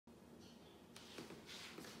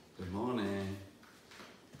Good morning.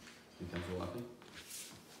 Here comes your wifey.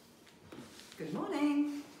 Good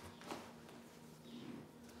morning.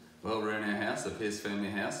 Well, we're in our house, the Pearce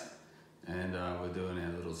family house, and we're doing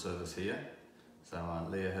our little service here. So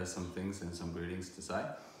Leah has some things and some greetings to say,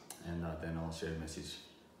 and then I'll share a message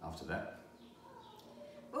after that.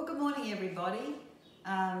 Well, good morning, everybody.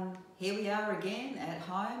 Here we are again at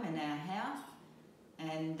home in our house,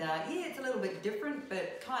 and yeah, it's a little bit different,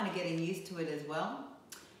 but kind of getting used to it as well.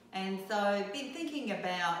 And so I've been thinking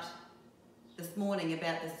about this morning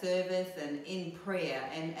about the service and in prayer,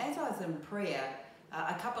 and as I was in prayer,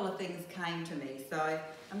 a couple of things came to me. So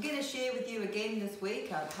I'm going to share with you again this week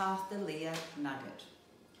Pastor Leah nugget.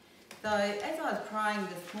 So as I was praying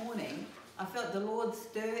this morning, I felt the Lord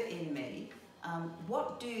stir in me.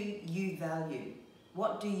 What do you value?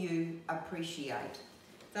 What do you appreciate?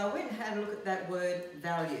 So I went and had a look at that word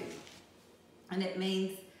value, and it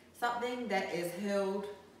means something that is held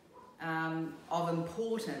of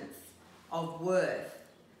importance, of worth,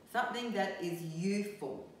 something that is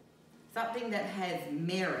useful, something that has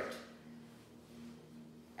merit.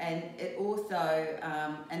 And it also,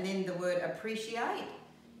 and then the word appreciate,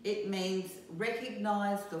 it means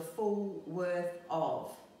recognize the full worth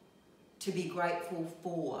of, to be grateful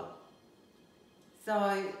for.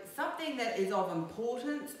 So something that is of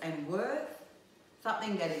importance and worth,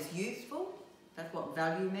 something that is useful, that's what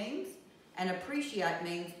value means, and appreciate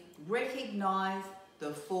means recognize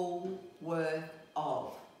the full worth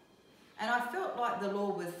of. And I felt like the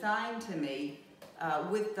Lord was saying to me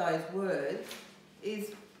with those words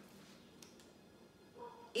is,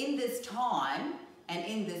 in this time and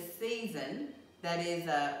in this season that is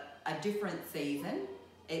a different season,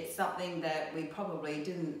 it's something that we probably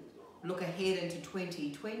didn't look ahead into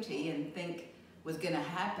 2020 and think was going to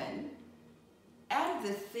happen. Out of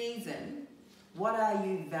this season, what are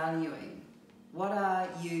you valuing? What are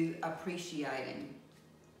you appreciating?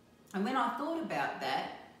 And when I thought about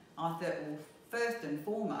that, I thought, well, first and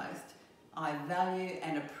foremost, I value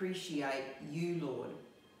and appreciate you, Lord.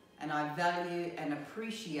 And I value and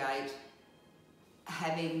appreciate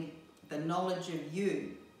having the knowledge of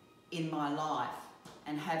you in my life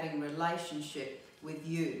and having relationship with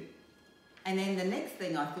you. And then the next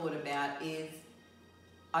thing I thought about is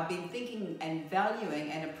I've been thinking and valuing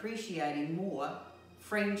and appreciating more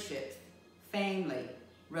friendships, family,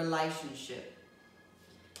 relationship.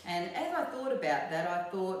 And as I thought about that, I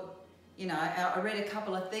thought, you know, I read a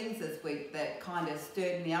couple of things this week that kind of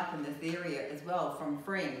stirred me up in this area as well from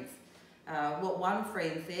friends. What one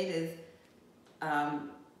friend said is,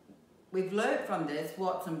 we've learnt from this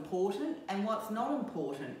what's important and what's not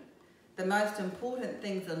important. The most important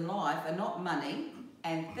things in life are not money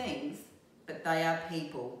and things, but they are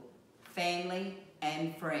people, family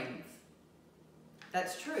and friends.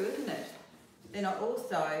 That's true, isn't it? Then I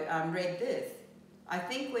also read this. I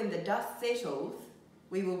think when the dust settles,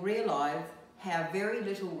 we will realise how very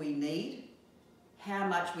little we need, how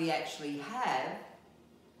much we actually have,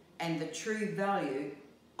 and the true value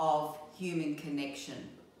of human connection.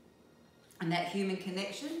 And that human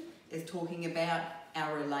connection is talking about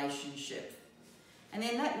our relationships. And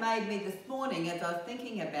then that made me this morning, as I was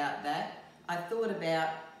thinking about that, I thought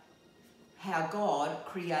about how God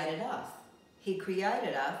created us. He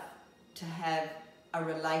created us to have a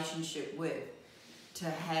relationship with, to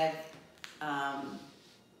have,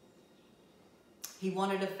 he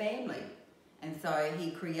wanted a family. And so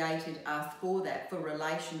he created us for that, for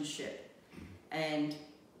relationship. And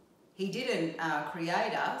he didn't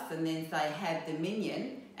create us and then say, have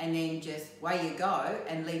dominion, and then just, away you go,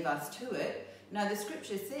 and leave us to it. No, the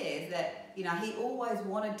scripture says that, you know, he always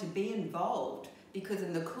wanted to be involved, because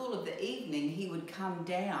in the cool of the evening, he would come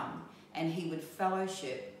down and he would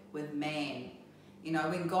fellowship with man. You know,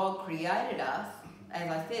 when God created us, as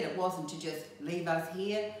I said, it wasn't to just leave us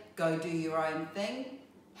here, go do your own thing,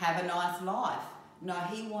 have a nice life. No,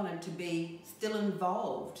 he wanted to be still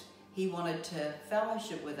involved. He wanted to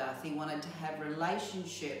fellowship with us. He wanted to have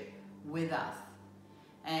relationship with us.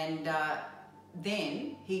 And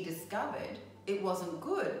then he discovered it wasn't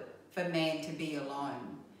good for man to be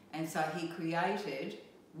alone. And so he created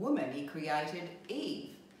woman, he created Eve,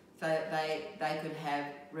 so that they could have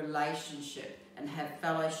relationship and have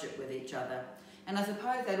fellowship with each other. And I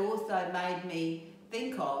suppose that also made me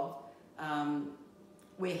think of,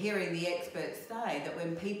 we're hearing the experts say that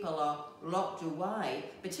when people are locked away,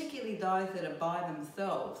 particularly those that are by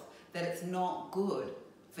themselves, that it's not good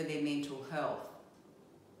for their mental health.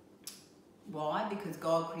 Why? Because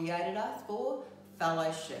God created us for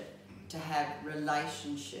fellowship, to have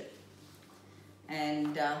relationship.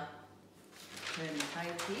 And turn the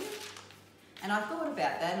page here. And I thought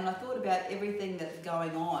about that, and I thought about everything that's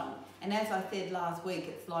going on. And as I said last week,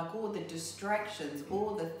 it's like all the distractions,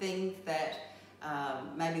 all the things that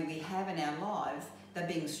maybe we have in our lives, they're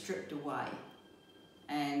being stripped away.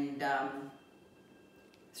 And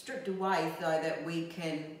stripped away so that we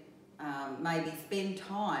can maybe spend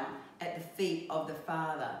time at the feet of the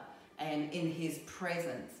Father and in His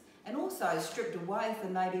presence. And also stripped away so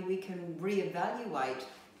maybe we can reevaluate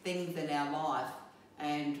things in our life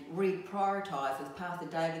and reprioritise, as Pastor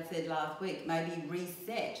David said last week, maybe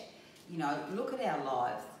reset. You know, look at our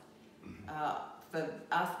lives. For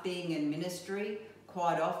us being in ministry,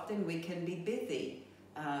 quite often we can be busy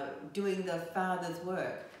doing the Father's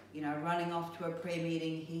work, you know, running off to a prayer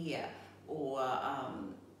meeting here, or,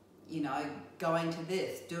 you know, going to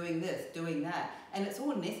this, doing that. And it's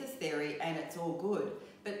all necessary and it's all good.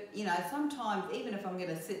 But, you know, sometimes even if I'm going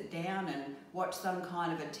to sit down and watch some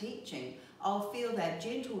kind of a teaching, I'll feel that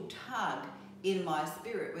gentle tug in my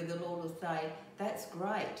spirit where the Lord will say, that's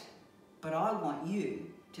great, but I want you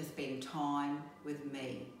to spend time with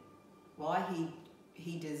me. Why?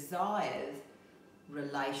 He desires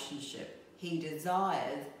relationship. He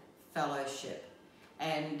desires fellowship.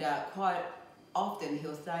 And quite often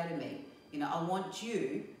He'll say to me, you know, I want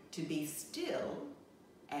you to be still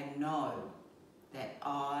and know that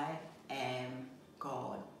I am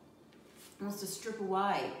God. He wants to strip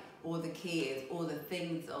away all the cares, all the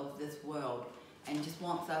things of this world, and just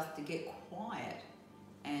wants us to get quiet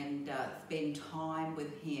and spend time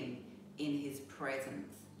with Him in His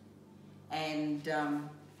presence. And,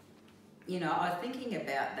 you know, I was thinking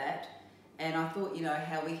about that, and I thought, you know,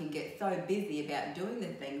 how we can get so busy about doing the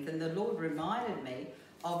things, and the Lord reminded me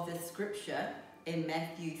of the scripture in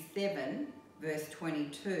Matthew 7, verse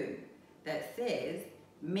 22, that says,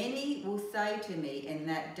 many will say to me in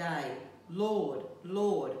that day, Lord,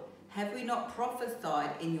 Lord, have we not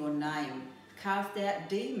prophesied in your name, cast out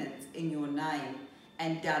demons in your name,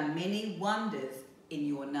 and done many wonders in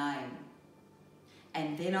your name?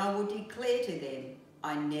 And then I will declare to them,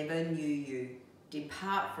 I never knew you.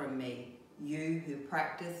 Depart from me, you who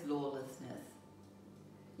practice lawlessness.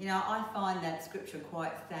 You know, I find that scripture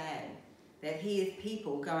quite sad, that here's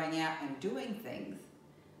people going out and doing things,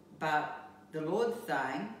 but the Lord's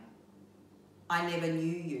saying, I never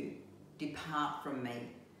knew you. Depart from me.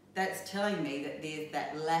 That's telling me that there's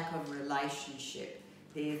that lack of relationship.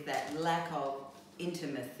 There's that lack of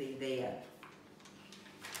intimacy there.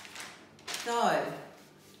 So,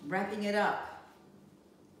 wrapping it up,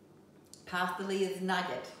 Pastor Leah's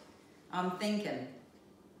nugget. I'm thinking,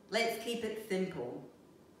 let's keep it simple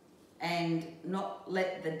and not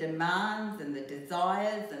let the demands and the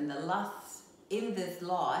desires and the lusts in this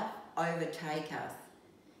life overtake us.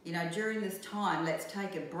 You know, during this time, let's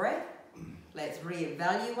take a breath. Let's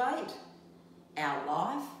reevaluate our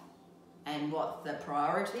life and what's the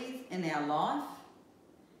priorities in our life.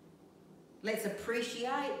 Let's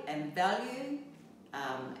appreciate and value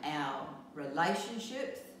our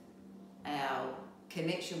relationships, our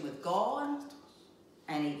connection with God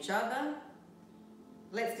and each other.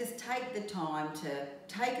 Let's just take the time to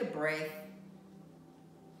take a breath,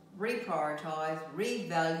 reprioritise,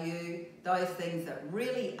 revalue those things that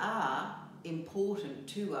really are important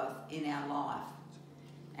to us in our life.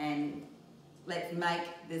 And let's make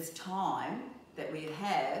this time that we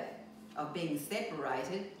have of being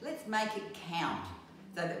separated, let's make it count,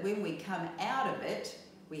 so that when we come out of it,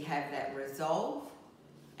 we have that resolve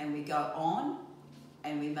and we go on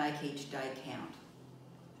and we make each day count.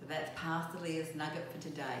 So that's Pastor Leah's nugget for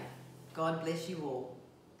today. God bless you all.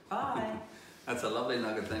 Bye. That's a lovely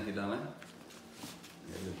nugget, thank you, darling.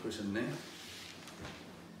 There's a cushion there.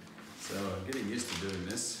 So I'm getting used to doing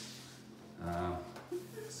this.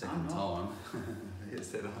 Second time. He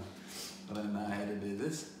said, I don't know how to do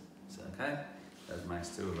this. It's okay, that makes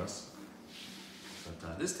two of us.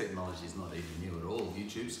 But this technology is not even new at all.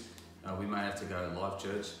 YouTube's, we may have to go live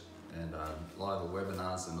church and live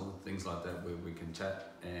webinars and all things like that where we can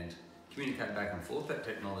chat and communicate back and forth. That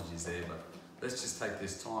technology is there, but let's just take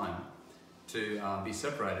this time to be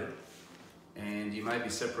separated. And you may be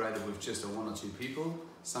separated with just one or two people.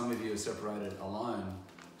 Some of you are separated alone.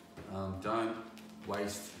 Don't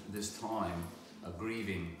waste this time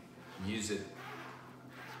grieving. Use it.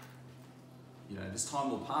 You know, this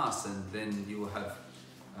time will pass and then you will have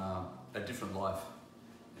a different life.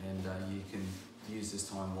 And you can use this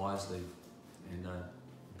time wisely and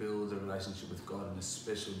build a relationship with God in a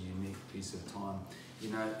special, unique piece of time. You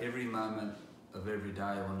know, every moment of every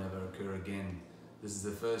day will never occur again. This is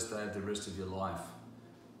the first day of the rest of your life.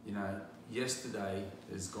 You know, yesterday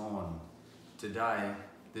is gone. Today,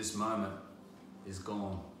 this moment is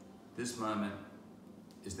gone. This moment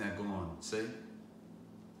is now gone. See?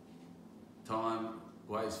 Time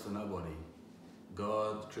waits for nobody.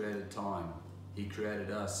 God created time. He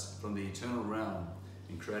created us from the eternal realm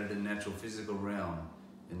and created a natural physical realm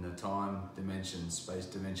in the time dimension, space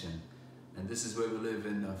dimension. And this is where we live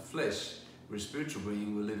in the flesh. We're a spiritual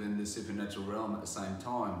being. We live in the supernatural realm at the same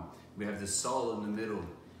time. We have the soul in the middle.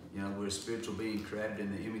 You know, we're a spiritual being created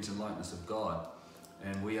in the image and likeness of God.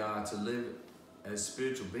 And we are to live as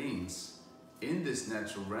spiritual beings in this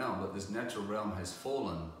natural realm, but this natural realm has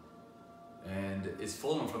fallen. And it's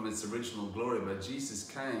fallen from its original glory, but Jesus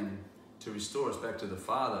came to restore us back to the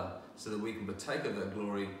Father so that we can partake of that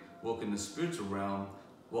glory, walk in the spiritual realm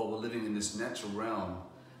while we're living in this natural realm.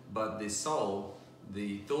 But the soul,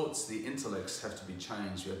 the thoughts, the intellects have to be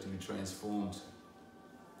changed. We have to be transformed.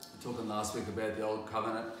 Talking last week about the Old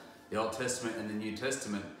Covenant, the Old Testament and the New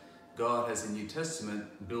Testament. God has a New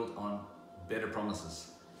Testament built on better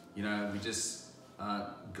promises. You know, we just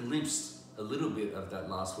glimpsed a little bit of that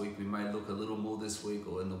last week. We may look a little more this week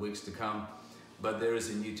or in the weeks to come. But there is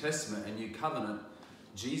a New Testament, a New Covenant.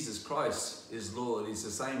 Jesus Christ is Lord. He's the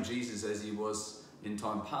same Jesus as he was in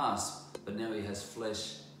time past, but now he has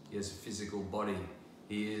flesh. He has a physical body.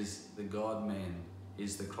 He is the God-man.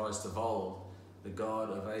 He's the Christ of old, the God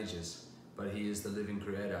of ages. But he is the living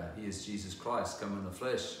creator. He is Jesus Christ come in the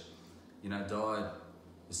flesh. You know, died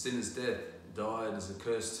a sinner's death, died as a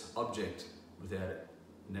cursed object without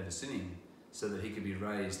never sinning, so that he could be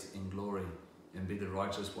raised in glory and be the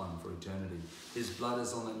righteous one for eternity. His blood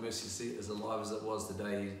is on that mercy seat as alive as it was the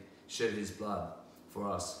day he shed his blood for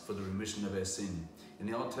us, for the remission of our sin. In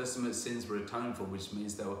the Old Testament, sins were atoned for, which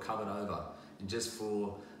means they were covered over, and just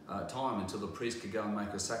for time until the priest could go and make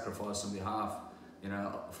a sacrifice on behalf, you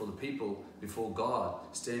know, for the people before God,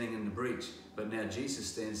 standing in the breach. But now Jesus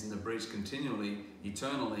stands in the breach continually,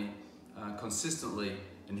 eternally, consistently,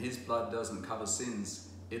 and his blood doesn't cover sins.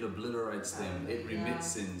 It obliterates them. It remits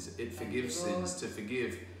sins. It forgives sins. To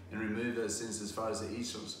forgive and remove those sins as far as the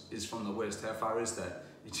east is from the west. How far is that?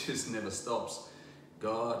 It just never stops.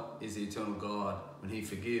 God is the eternal God. When he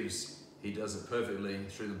forgives, he does it perfectly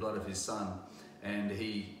through the blood of his Son. And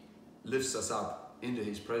he lifts us up into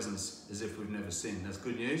his presence as if we've never sinned. That's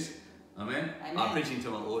good news. Amen? Amen. I'm preaching to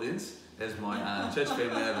my audience. There's my church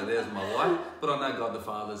family over there. There's my wife. But I know God the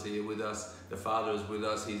Father's here with us. The Father is with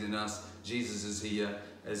us. He's in us. Jesus is here.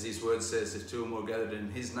 As his word says, if two or more gathered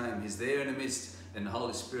in his name, he's there in the midst. And the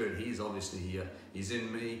Holy Spirit, he's obviously here. He's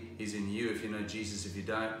in me. He's in you. If you know Jesus, if you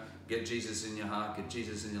don't, get Jesus in your heart. Get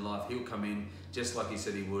Jesus in your life. He'll come in just like he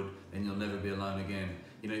said he would. And you'll never be alone again.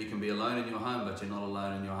 You know, you can be alone in your home, but you're not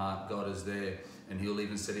alone in your heart. God is there. And he'll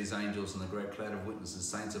even set his angels and the great cloud of witnesses.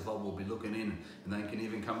 Saints of old will be looking in, and they can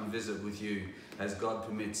even come and visit with you as God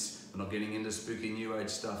permits. We're not getting into spooky New Age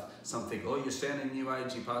stuff. Some think, oh, you're sounding New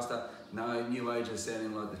Age, you pastor. No, New Age is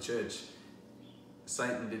sounding like the church.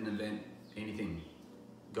 Satan didn't invent anything.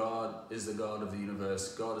 God is the God of the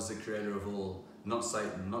universe. God is the creator of all. Not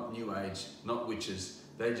Satan, not New Age, not witches.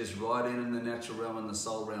 They just ride in the natural realm and the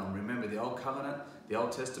soul realm. Remember, the Old Covenant, the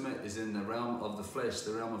Old Testament is in the realm of the flesh,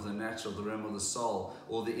 the realm of the natural, the realm of the soul,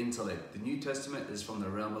 or the intellect. The New Testament is from the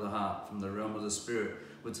realm of the heart, from the realm of the spirit.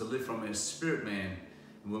 We're to live from our spirit man,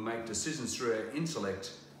 and we'll make decisions through our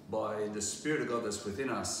intellect by the Spirit of God that's within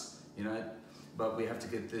us, you know. But we have to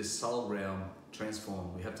get this soul realm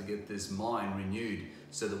transformed. We have to get this mind renewed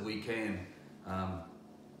so that we can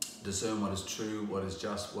discern what is true, what is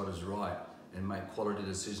just, what is right, and make quality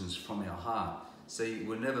decisions from our heart. See,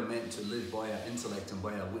 we're never meant to live by our intellect and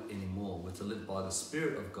by our wit anymore. We're to live by the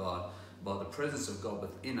Spirit of God, by the presence of God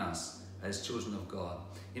within us as children of God.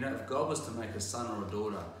 You know, if God was to make a son or a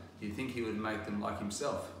daughter, do you think he would make them like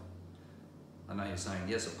himself? I know you're saying,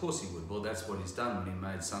 yes, of course he would. Well, that's what he's done when he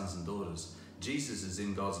made sons and daughters. Jesus is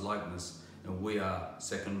in God's likeness, and we are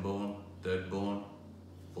second born, third born,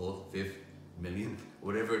 fourth, fifth, millionth,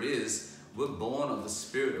 whatever it is. We're born of the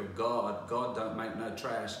Spirit of God. God don't make no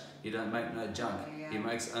trash. He don't make no junk. He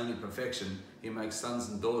makes only perfection. He makes sons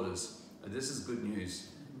and daughters. And this is good news.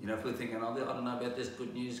 You know, if we're thinking, oh, I don't know about this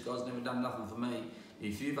good news, God's never done nothing for me.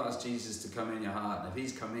 If you've asked Jesus to come in your heart, and if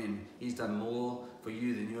he's come in, he's done more for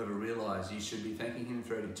you than you ever realized. You should be thanking him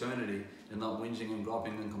for eternity and not whinging and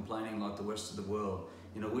griping and complaining like the rest of the world.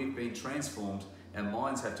 You know, we've been transformed. Our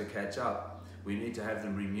minds have to catch up. We need to have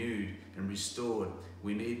them renewed and restored.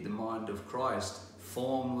 We need the mind of Christ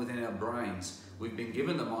formed within our brains. We've been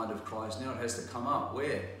given the mind of Christ. Now it has to come up.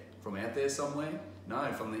 Where? From out there somewhere?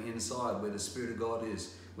 No, from the inside where the Spirit of God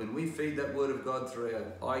is. When we feed that word of God through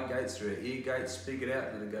our eye gates, through our ear gates, speak it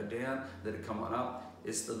out, let it go down, let it come on up.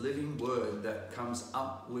 It's the living word that comes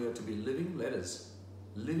up. We are to be living letters,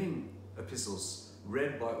 living epistles,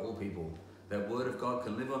 read by all people. That Word of God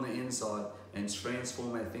can live on the inside and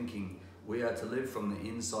transform our thinking. We are to live from the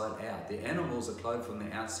inside out. The animals are clothed from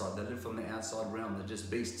the outside. They live from the outside realm. They're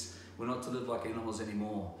just beasts. We're not to live like animals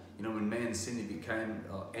anymore. You know, when man sinned, he became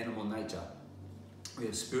animal nature. We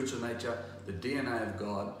have spiritual nature, the DNA of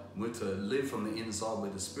God. We're to live from the inside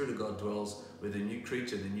where the Spirit of God dwells, where the new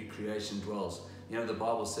creature, the new creation dwells. You know, the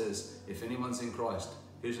Bible says, if anyone's in Christ,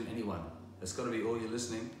 who isn't anyone? That's got to be all you're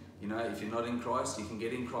listening. You know, if you're not in Christ, you can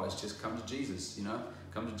get in Christ. Just come to Jesus, you know.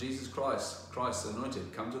 Come to Jesus Christ, Christ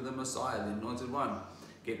anointed. Come to the Messiah, the anointed one.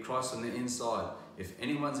 Get Christ on the inside. If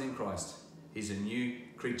anyone's in Christ, he's a new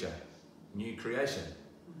creature, new creation.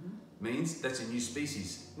 Means that's a new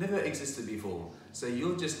species. Never existed before. So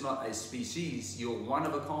you're just not a species, you're one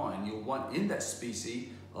of a kind. You're one in that species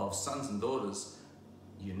of sons and daughters,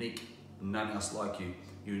 unique, none else like you.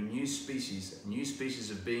 You're a new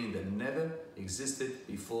species of being that never existed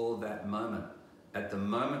before that moment. At the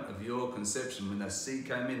moment of your conception, when that seed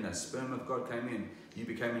came in, that sperm of God came in, you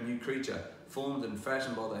became a new creature, formed and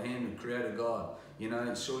fashioned by the hand of Creator God. You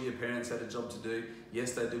know, sure, your parents had a job to do.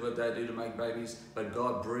 Yes, they do what they do to make babies, but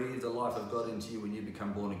God breathed the life of God into you when you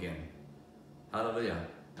become born again. Hallelujah.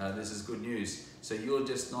 This is good news. So you're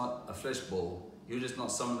just not a flesh ball. You're just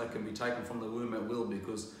not someone that can be taken from the womb at will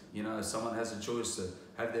because, you know, someone has a choice to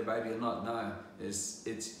have their baby or not. No, it's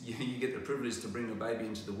you get the privilege to bring a baby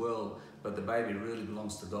into the world, but the baby really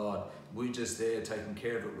belongs to God. We're just there taking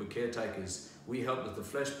care of it. We're caretakers. We help with the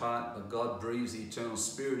flesh part, but God breathes the eternal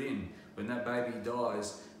spirit in. When that baby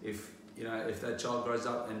dies, if that child grows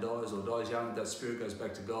up and dies or dies young, that spirit goes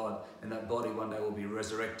back to God, and that body one day will be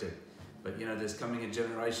resurrected. But you know, there's coming a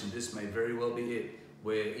generation, this may very well be it,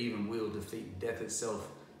 where even we'll defeat death itself.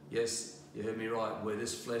 Yes, you heard me right, where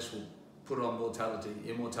this flesh will put on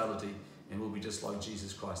immortality, and we'll be just like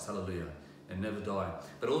Jesus Christ, hallelujah, and never die.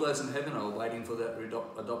 But all those in heaven are waiting for that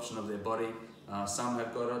adoption of their body. Some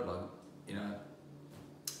have got it, like, you know,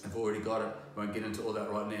 have already got it. Won't get into all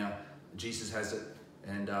that right now. Jesus has it,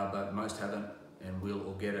 and but most haven't, and we'll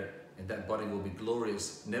all get it. And that body will be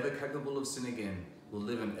glorious, never capable of sin again. We'll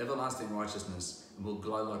live in everlasting righteousness, and we'll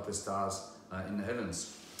glow like the stars in the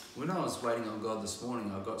heavens. When I was waiting on God this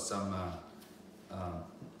morning, I got some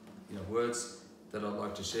words that I'd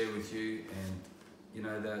like to share with you, and you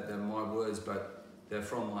know, they're my words, but they're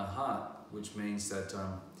from my heart, which means that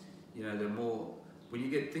they're more. When you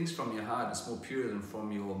get things from your heart, it's more pure than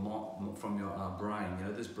from your brain. You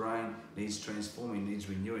know, this brain needs transforming, needs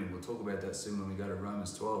renewing. We'll talk about that soon when we go to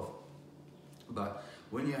Romans 12. But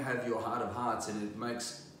when you have your heart of hearts and it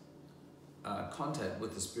makes contact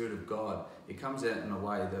with the Spirit of God, it comes out in a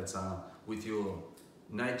way that's with your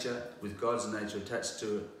nature, with God's nature attached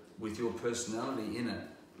to it, with your personality in it,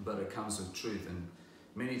 but it comes with truth. And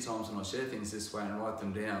many times when I share things this way and write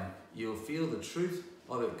them down, you'll feel the truth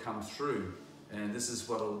of it come through. And this is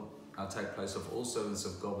what will take place of all servants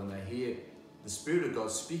of God when they hear the Spirit of God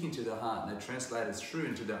speaking to their heart and they translate it through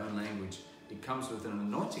into their own language. It comes with an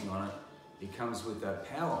anointing on it. It comes with that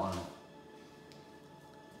power on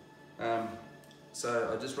it. So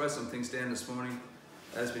I just wrote some things down this morning.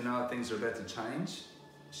 As we know, things are about to change.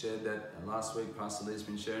 Shared that last week. Pastor Lee's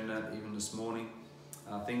been sharing that even this morning.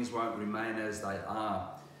 Things won't remain as they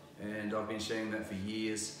are. And I've been sharing that for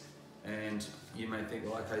years. And you may think,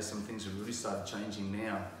 well, okay, some things have really started changing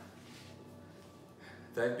now.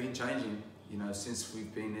 They've been changing, you know, since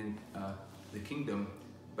we've been in the kingdom,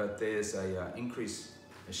 but there's a increase,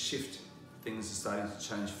 a shift. Things are starting to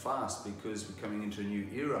change fast because we're coming into a new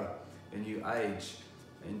era, a new age,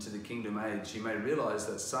 into the kingdom age. You may realize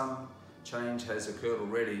that some change has occurred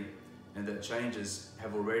already and that changes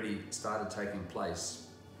have already started taking place.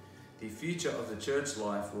 The future of the church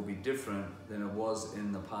life will be different than it was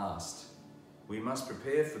in the past. We must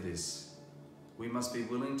prepare for this. We must be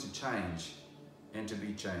willing to change and to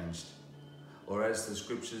be changed. Or as the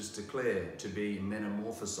scriptures declare, to be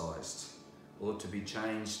metamorphosized or to be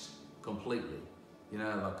changed completely. You know,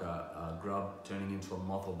 like a grub turning into a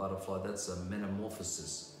moth or butterfly, that's a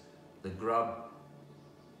metamorphosis. The grub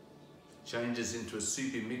changes into a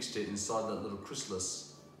soupy mixture inside that little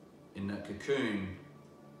chrysalis, in that cocoon,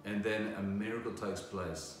 and then a miracle takes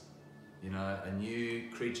place. You know, a new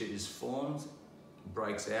creature is formed,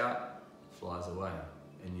 breaks out, flies away,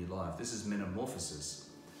 a new life. This is metamorphosis,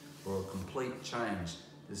 or a complete change.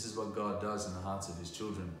 This is what God does in the hearts of his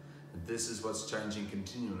children. And this is what's changing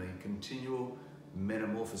continually, continual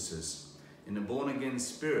metamorphosis. In the born-again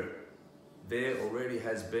spirit, there already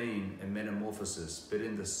has been a metamorphosis, but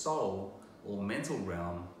in the soul or mental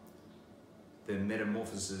realm, the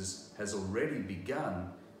metamorphosis has already begun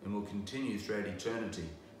and will continue throughout eternity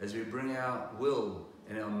as we bring our will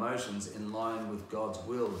and our emotions in line with God's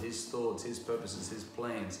will, His thoughts, His purposes, His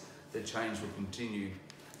plans, the change will continue.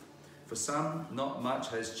 For some, not much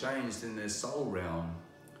has changed in their soul realm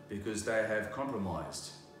because they have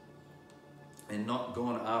compromised and not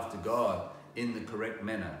gone after God in the correct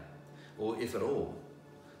manner, or if at all.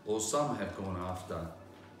 Or some have gone after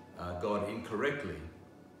God incorrectly,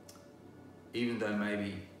 even though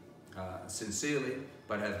maybe sincerely,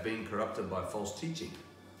 but have been corrupted by false teaching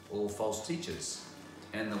or false teachers,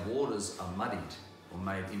 and the waters are muddied or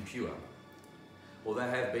made impure. Or they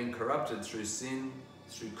have been corrupted through sin,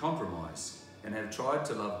 through compromise, and have tried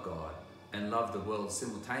to love God and love the world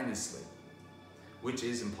simultaneously, which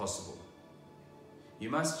is impossible. You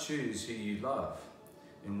must choose who you love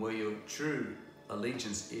and where your true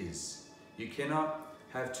allegiance is. You cannot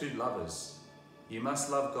have two lovers. You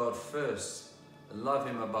must love God first, and love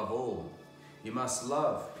Him above all. You must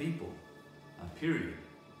love people, period.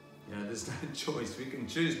 You know, there's no choice. We can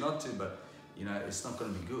choose not to, but you know, it's not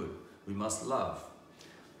going to be good. We must love,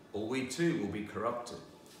 or we too will be corrupted,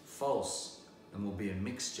 false, and will be a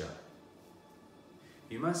mixture.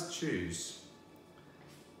 You must choose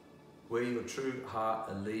where your true heart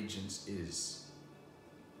allegiance is.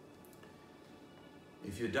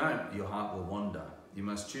 If you don't, your heart will wander. You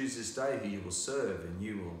must choose this day who you will serve and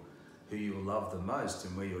who you will love the most,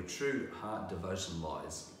 and where your true heart devotion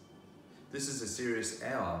lies. This is a serious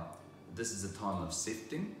hour. This is a time of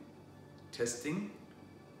sifting, testing,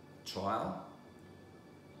 trial,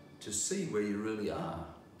 to see where you really are.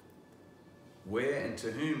 Where and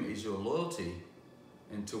to whom is your loyalty,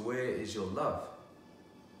 and to where is your love?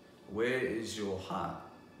 Where is your heart?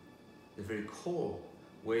 The very core,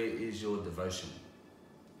 where is your devotion?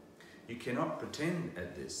 You cannot pretend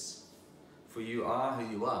at this, for you are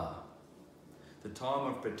who you are. The time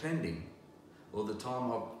of pretending, or the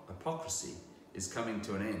time of hypocrisy, is coming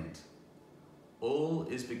to an end. All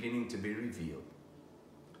is beginning to be revealed.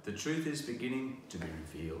 The truth is beginning to be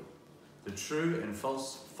revealed. The true and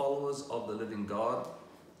false followers of the living God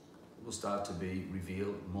will start to be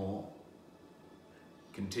revealed more,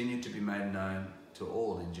 continue to be made known to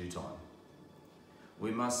all in due time. We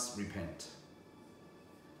must repent.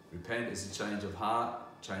 Repent is a change of heart,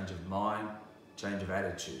 change of mind, change of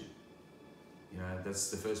attitude. You know, that's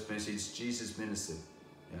the first message Jesus ministered.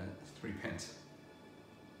 You know, repent.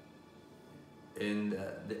 In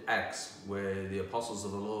the Acts, where the apostles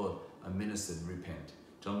of the Lord are ministered, repent.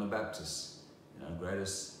 John the Baptist, you know,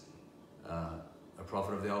 greatest a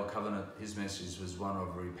prophet of the Old Covenant, his message was one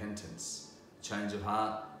of repentance. Change of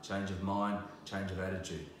heart, change of mind, change of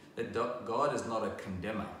attitude. That God is not a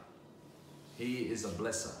condemner. He is a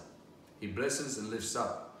blesser. He blesses and lifts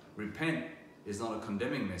up. Repent is not a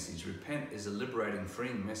condemning message. Repent is a liberating,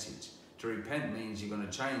 freeing message. To repent means you're going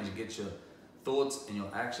to change and get your thoughts and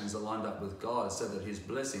your actions aligned up with God, so that His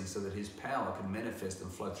blessing, so that His power can manifest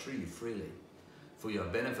and flow through you freely, for your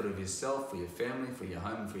benefit of yourself, for your family, for your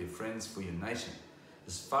home, for your friends, for your nation,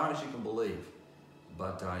 as far as you can believe.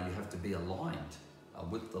 But you have to be aligned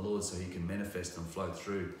with the Lord so He can manifest and flow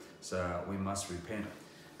through. So we must repent.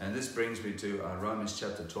 And this brings me to Romans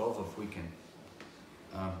chapter 12, if we can,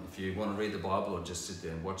 if you want to read the Bible or just sit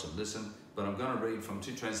there and watch and listen. But I'm going to read from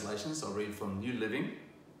two translations. I'll read from New Living,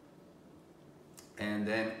 and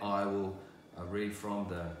then I will read from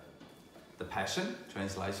the Passion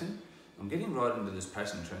translation. I'm getting right into this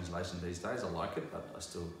Passion translation these days. I like it, but I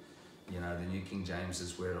still, you know, the New King James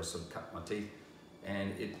is where I sort of cut my teeth.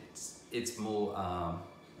 And it's more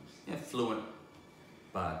fluent,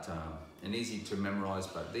 but and easy to memorize.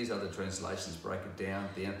 But these other translations break it down.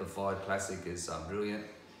 The Amplified Classic is brilliant,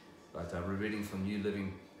 but we're reading from New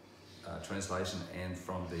Living translation and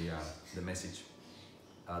from the Message,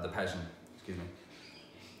 the Passion. Excuse me.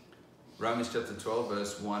 Romans chapter 12,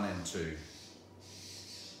 verse 1 and 2.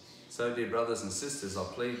 So, dear brothers and sisters, I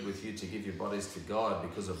plead with you to give your bodies to God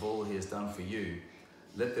because of all He has done for you.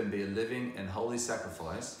 Let them be a living and holy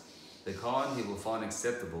sacrifice, the kind He will find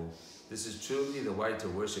acceptable. This is truly the way to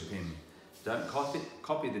worship Him. Don't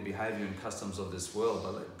copy the behavior and customs of this world,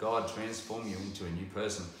 but let God transform you into a new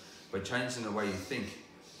person by changing the way you think.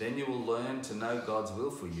 Then you will learn to know God's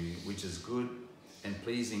will for you, which is good and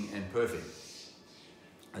pleasing and perfect.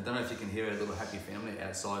 I don't know if you can hear our little happy family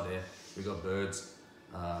outside there. We've got birds.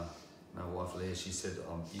 My wife Leah, she said,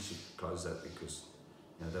 you should close that because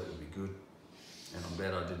that would be good. And I'm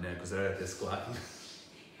glad I did now because they're out there squawking.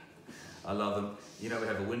 I love them. You know, we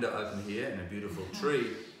have a window open here and a beautiful tree,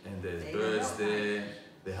 and there's birds there.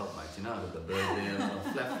 They're helpmates, you know. I've got the bird there,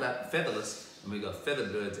 flap, flap, featherless, and we've got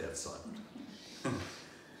feathered birds outside.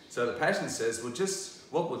 So the Passion says,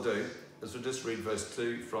 what we'll do is we'll just read verse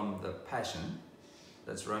 2 from the Passion.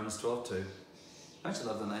 That's Romans 12:2. Don't you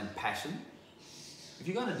love the name passion? If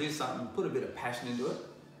you're going to do something, put a bit of passion into it.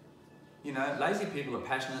 You know, lazy people are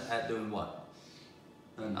passionate at doing what?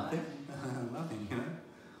 Nothing. Nothing, you know.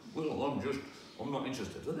 Well, I'm not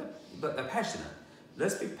interested. But they're passionate.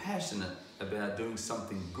 Let's be passionate about doing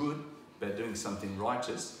something good, about doing something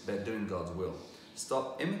righteous, about doing God's will.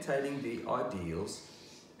 Stop imitating the ideals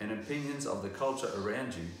and opinions of the culture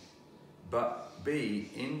around you, but be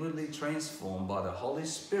inwardly transformed by the Holy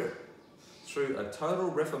Spirit through a total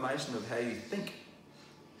reformation of how you think.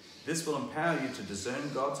 This will empower you to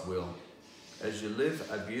discern God's will as you live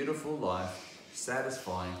a beautiful life,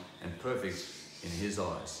 satisfying and perfect in His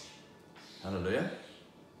eyes. Hallelujah.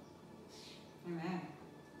 Amen.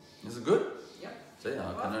 Is it good? Yep. See,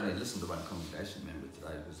 I can only listen to one congregation member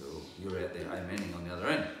today because you're out there amening on the other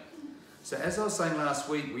end. So as I was saying last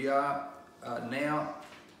week, we are now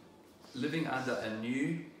living under a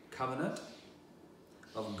new covenant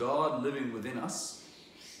of God living within us,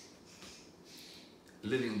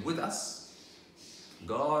 living with us,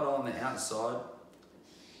 God on the outside,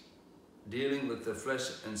 dealing with the flesh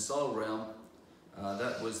and soul realm.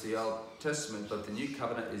 That was the Old Testament, but the new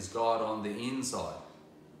covenant is God on the inside.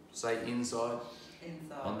 Say inside.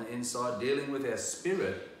 Inside. On the inside, dealing with our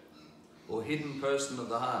spirit or hidden person of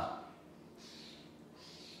the heart,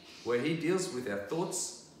 where He deals with our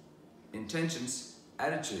thoughts, intentions,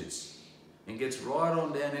 attitudes, and gets right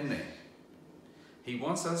on down in there. He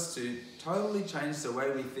wants us to totally change the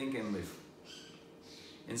way we think and live.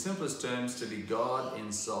 In simplest terms, to be God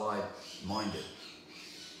inside minded.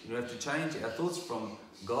 You have to change our thoughts from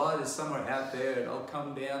God is somewhere out there and I'll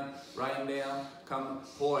come down, rain down, come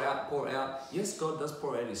pour out. Yes, God does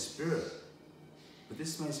pour out His Spirit. But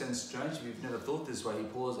this may sound strange if you've never thought this way. He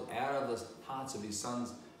pours out of the hearts of His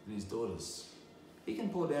sons and His daughters. He can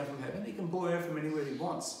pour down from heaven. He can pour out from anywhere He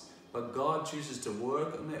wants. But God chooses to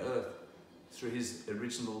work on the earth through His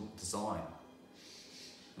original design.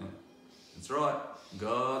 Yeah. That's right.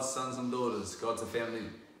 God's sons and daughters. God's a family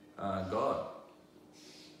God.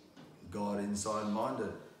 God inside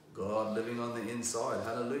minded. God living on the inside.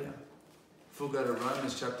 Hallelujah. If we'll go to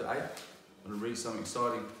Romans chapter 8, I'm going to read some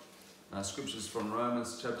exciting scriptures from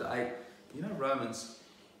Romans chapter 8. You know, Romans,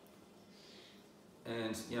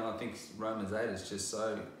 and you know, I think Romans 8 is just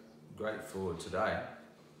so great for today.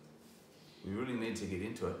 We really need to get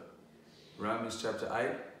into it. Romans chapter 8,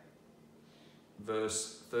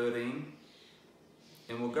 verse 13.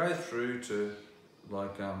 And we'll go through to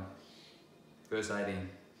like verse 18.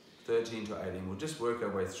 13 to 18. We'll just work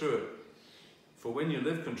our way through it. For when you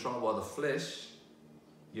live controlled by the flesh,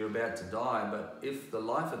 you're about to die. But if the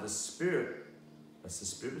life of the Spirit, that's the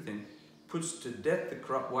Spirit within, puts to death the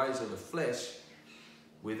corrupt ways of the flesh,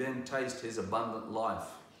 we then taste His abundant life.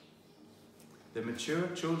 The mature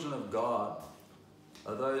children of God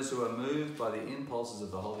are those who are moved by the impulses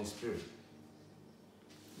of the Holy Spirit.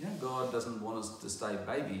 You know, God doesn't want us to stay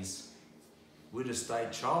babies. We're to stay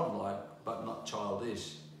childlike, but not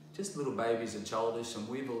childish. Just little babies are childish, and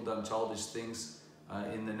we've all done childish things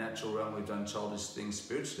in the natural realm. We've done childish things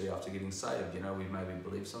spiritually after getting saved. You know, we've maybe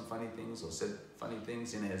believed some funny things or said funny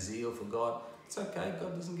things in our zeal for God. It's okay.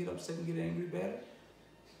 God doesn't get upset and get angry about it.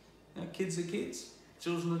 You know, kids are kids.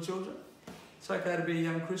 Children are children. It's okay to be a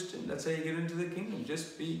young Christian. That's how you get into the kingdom.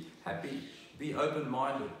 Just be happy. Be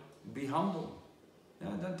open-minded. Be humble. You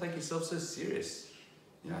know, don't take yourself so serious.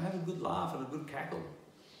 You know, have a good laugh and a good cackle.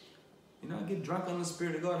 You know, get drunk on the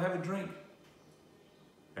Spirit of God, have a drink.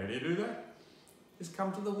 How do you do that? Just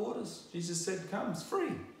come to the waters. Jesus said, come, it's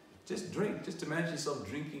free. Just drink. Just imagine yourself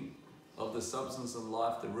drinking of the substance of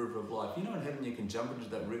life, the river of life. You know, in heaven you can jump into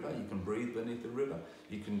that river, you can breathe beneath the river,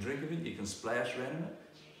 you can drink of it, you can splash around in it.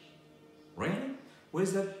 Rain?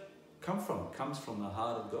 Where's that come from? It comes from the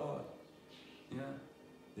heart of God. You know,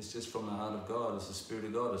 it's just from the heart of God. It's the Spirit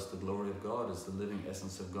of God. It's the glory of God. It's the living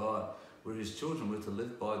essence of God. We're His children. We're to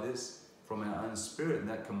live by this from our own spirit, and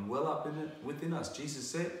that can well up in it within us. Jesus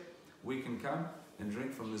said we can come and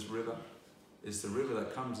drink from this river. It's the river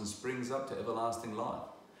that comes and springs up to everlasting life.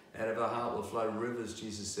 Out of our heart will flow rivers,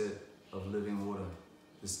 Jesus said, of living water.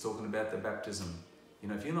 This is talking about the baptism. You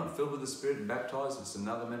know, if you're not filled with the Spirit and baptized, it's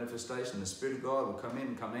another manifestation. The Spirit of God will come in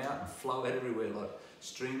and come out and flow out everywhere like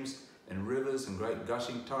streams and rivers and great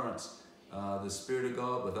gushing torrents. The Spirit of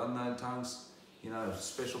God with unknown tongues, you know,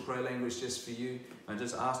 special prayer language just for you, and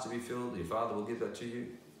just ask to be filled. Your Father will give that to you.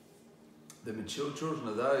 The mature children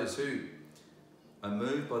are those who are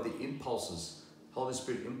moved by the impulses, Holy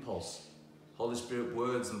Spirit impulse, Holy Spirit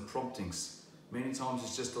words and promptings. Many times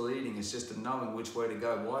it's just a leading, it's just a knowing which way to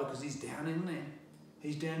go. Why? Because He's down in there.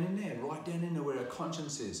 He's down in there, right down in there where our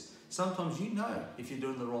conscience is. Sometimes you know if you're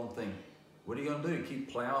doing the wrong thing. What are you going to do?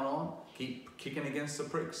 Keep plowing on? Keep kicking against the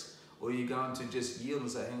pricks? Or are you going to just yield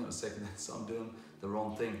and say, hang on a second, I'm doing the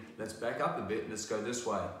wrong thing. Let's back up a bit and let's go this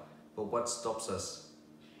way. But what stops us?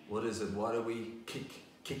 What is it? Why do we kick?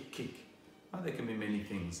 Well, there can be many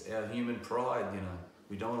things. Our human pride, you know.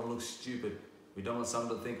 We don't want to look stupid. We don't want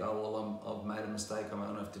someone to think, oh, well, I've made a mistake. I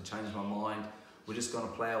don't have to change my mind. We're just going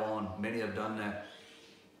to plow on. Many have done that.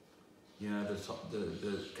 You know,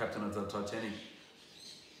 the captain of the Titanic,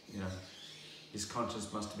 you know, his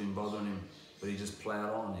conscience must have been bothering him, but he just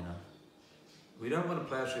plowed on, you know. We don't want to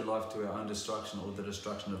plow through life to our own destruction or the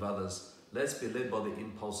destruction of others. Let's be led by the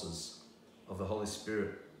impulses of the Holy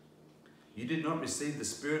Spirit. You did not receive the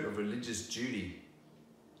spirit of religious duty,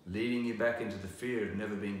 leading you back into the fear of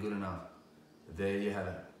never being good enough. There you have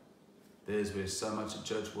it. There's where so much of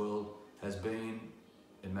church world has been,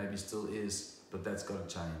 and maybe still is, but that's got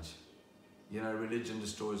to change. You know, religion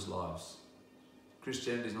destroys lives.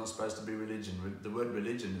 Christianity is not supposed to be religion. The word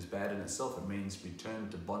religion is bad in itself. It means return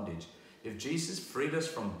to bondage. If Jesus freed us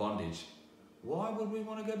from bondage, why would we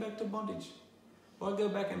want to go back to bondage? Why go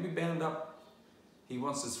back and be bound up? He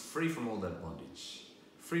wants us free from all that bondage.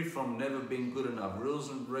 Free from never being good enough. Rules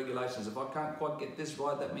and regulations. If I can't quite get this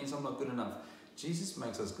right, that means I'm not good enough. Jesus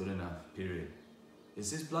makes us good enough, period.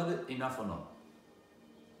 Is his blood enough or not?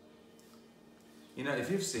 You know,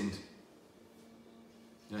 if you've sinned,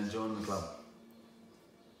 you know, join the club.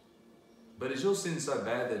 But is your sin so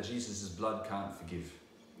bad that Jesus' blood can't forgive?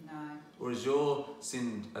 No. Or is your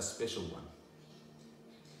sin a special one?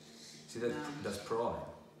 See, that's pride.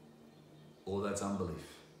 Or that's unbelief.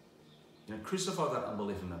 You know, crucify that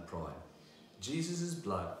unbelief and that pride. Jesus'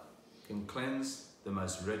 blood can cleanse the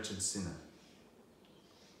most wretched sinner.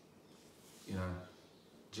 You know,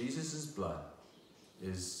 Jesus' blood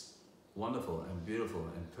is wonderful and beautiful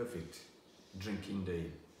and perfect drink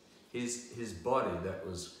indeed. His body that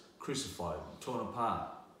was crucified, torn apart,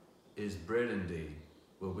 is bread indeed,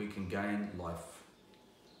 where we can gain life.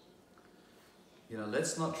 You know,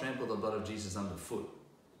 let's not trample the blood of Jesus underfoot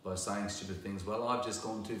by saying stupid things. Well, I've just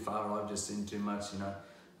gone too far, I've just sinned too much, you know.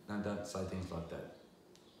 No, don't say things like that.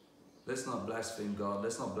 Let's not blaspheme God.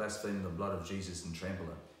 Let's not blaspheme the blood of Jesus and trample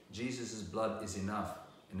it. Jesus' blood is enough.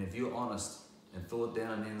 And if you're honest and thought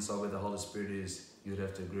down on the inside where the Holy Spirit is, you'd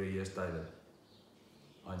have to agree, yes, David,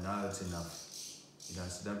 I know it's enough. You know,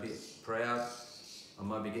 so don't be proud. I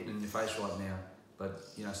might be getting in your face right now, but,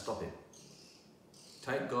 you know, stop it.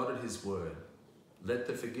 Take God at his word. Let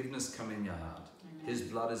the forgiveness come in your heart. Amen. His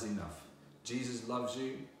blood is enough. Jesus loves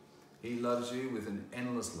you. He loves you with an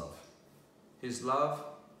endless love. His love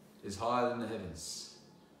is higher than the heavens.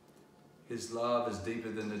 His love is deeper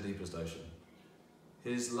than the deepest ocean.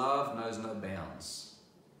 His love knows no bounds.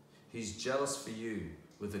 He's jealous for you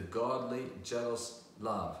with a godly, jealous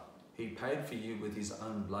love. He paid for you with his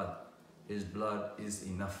own blood. His blood is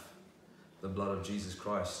enough. The blood of Jesus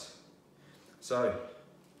Christ. So,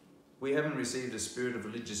 we haven't received a spirit of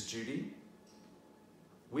religious duty.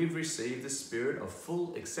 We've received the spirit of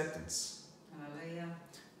full acceptance. Hallelujah.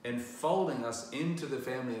 Enfolding us into the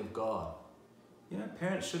family of God. You know,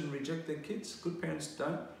 parents shouldn't reject their kids. Good parents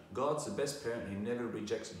don't. God's the best parent. He never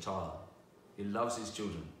rejects a child. He loves his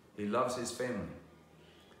children. He loves his family.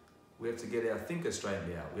 We have to get our thinker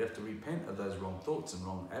straightened out. We have to repent of those wrong thoughts and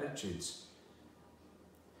wrong attitudes.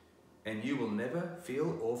 And you will never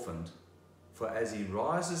feel orphaned, for as he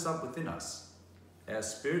rises up within us, our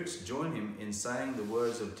spirits join him in saying the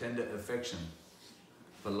words of tender affection,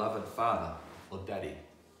 beloved Father or Daddy.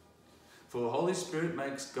 For the Holy Spirit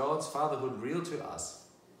makes God's fatherhood real to us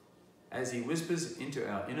as he whispers into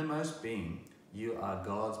our innermost being, you are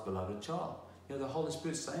God's beloved child. You know, the Holy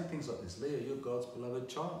Spirit's saying things like this. Leah, you're God's beloved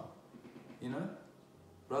child. You know,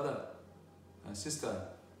 brother, sister,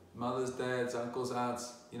 mothers, dads, uncles,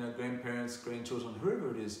 aunts, you know, grandparents, grandchildren,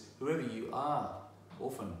 whoever it is, whoever you are,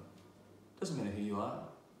 orphan, doesn't matter who you are,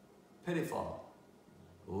 pedophile,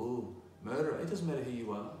 ooh, murderer, it doesn't matter who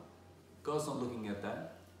you are. God's not looking at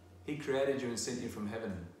that. He created you and sent you from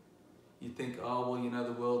heaven. You think, oh, well, you know,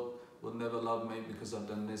 the world will never love me because I've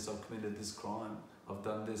done this, I've committed this crime, I've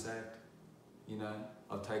done this act, you know,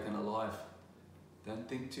 I've taken a life. Don't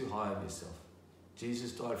think too high of yourself.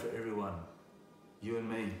 Jesus died for everyone, you and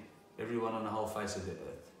me, everyone on the whole face of the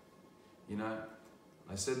earth. You know,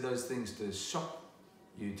 I said those things to shock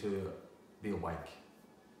you to be awake.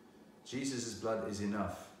 Jesus' blood is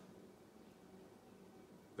enough.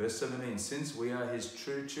 Verse 17, since we are his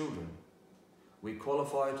true children, we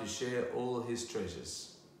qualify to share all his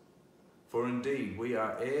treasures. For indeed, we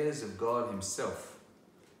are heirs of God himself.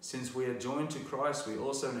 Since we are joined to Christ, we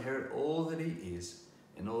also inherit all that he is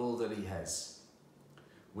and all that he has.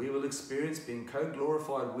 We will experience being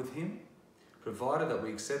co-glorified with him provided that we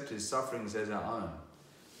accept his sufferings as our own.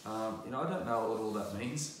 I don't know what all that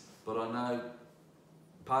means, but I know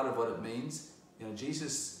part of what it means.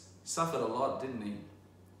 Jesus suffered a lot, didn't he,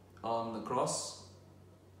 on the cross?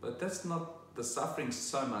 But that's not the suffering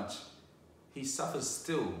so much. He suffers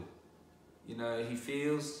still. He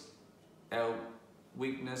feels our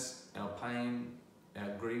weakness, our pain, our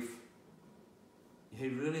grief. He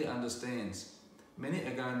really understands. Many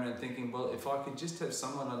are going around thinking, well, if I could just have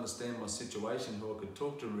someone understand my situation who I could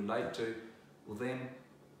talk to and relate to, well then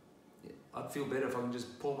I'd feel better if I can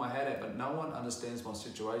just pour my head out, but no one understands my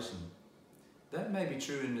situation. That may be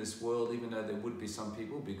true in this world, even though there would be some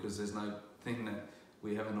people, because there's no thing that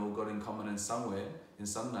we haven't all got in common in somewhere, in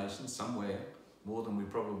some nations, somewhere, more than we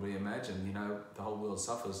probably imagine. The whole world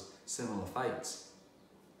suffers similar fates.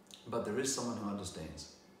 But there is someone who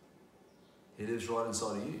understands. He lives right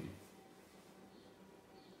inside of you.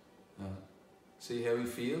 See how he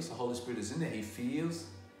feels? The Holy Spirit is in there. He feels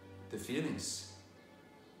the feelings.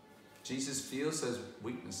 Jesus feels those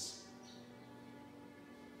weakness.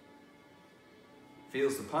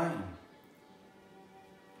 Feels the pain.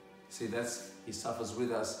 See, he suffers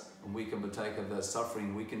with us, and we can partake of that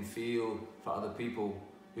suffering. We can feel for other people.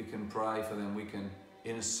 We can pray for them. We can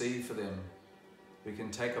intercede for them. We can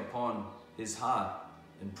take upon his heart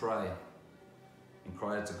and pray and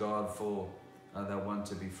cry out to God for that one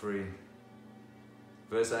to be free.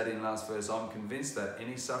 Verse 18, last verse, I'm convinced that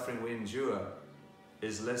any suffering we endure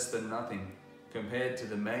is less than nothing compared to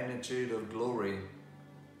the magnitude of glory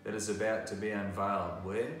that is about to be unveiled.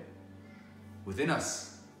 Where? Within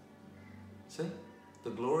us. See? The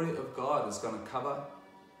glory of God is going to cover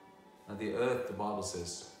the earth, the Bible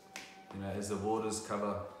says. As the waters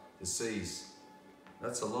cover the seas.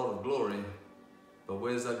 That's a lot of glory. But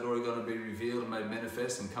where's that glory going to be revealed and made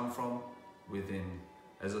manifest and come from? Within.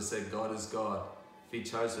 As I said, God is God. If he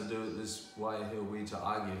chose to do it this way, who are we to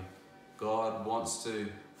argue? God wants to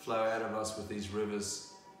flow out of us with these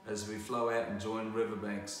rivers. As we flow out and join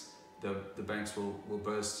riverbanks, the banks will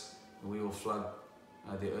burst and we will flood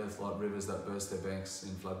the earth like rivers that burst their banks in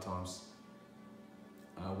flood times.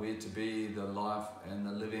 We're to be the life and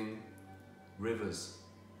the living rivers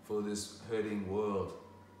for this hurting world.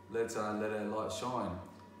 Let our light shine.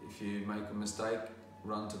 If you make a mistake,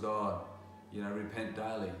 run to God. Repent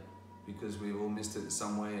daily, because we've all missed it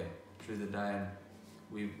somewhere through the day,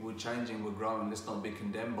 and we're changing, we're growing. Let's not be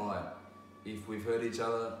condemned by it. If we've hurt each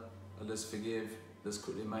other, let's forgive. Let's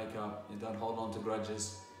quickly make up. And don't hold on to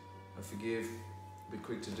grudges. Forgive. Be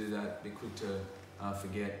quick to do that. Be quick to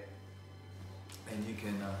forget. And you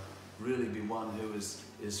can really be one who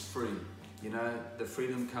is free. The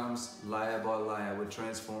freedom comes layer by layer. We're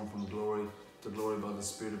transformed from glory to glory by the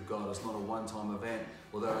Spirit of God. It's not a one-time event.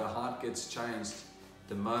 Although our heart gets changed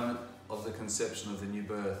the moment of the conception of the new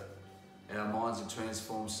birth, our minds are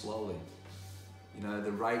transformed slowly.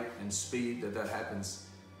 The rate and speed that happens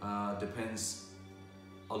depends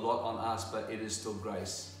a lot on us, but it is still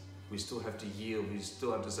grace. We still have to yield. We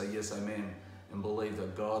still have to say yes, amen, and believe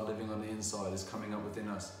that God living on the inside is coming up within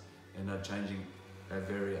us and changing our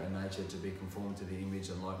very nature to be conformed to the image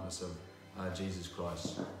and likeness of Jesus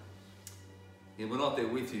Christ. We're not there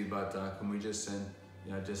with you, but can we just send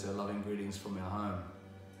just our loving greetings from our home.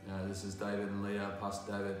 This is David and Leah,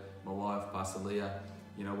 Pastor David, my wife, Pastor Leah.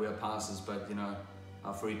 We are pastors, but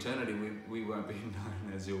for eternity we won't be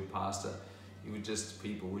known as your pastor. We're just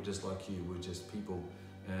people. We're just like you. We're just people,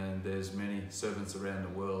 and there's many servants around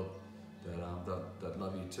the world that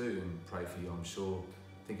love you too and pray for you, I'm sure.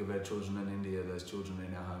 Think of our children in India, those children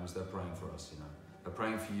in our homes. They're praying for us. They're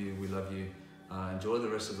praying for you. We love you. Enjoy the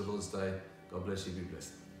rest of the Lord's Day. God bless you. Be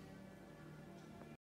blessed.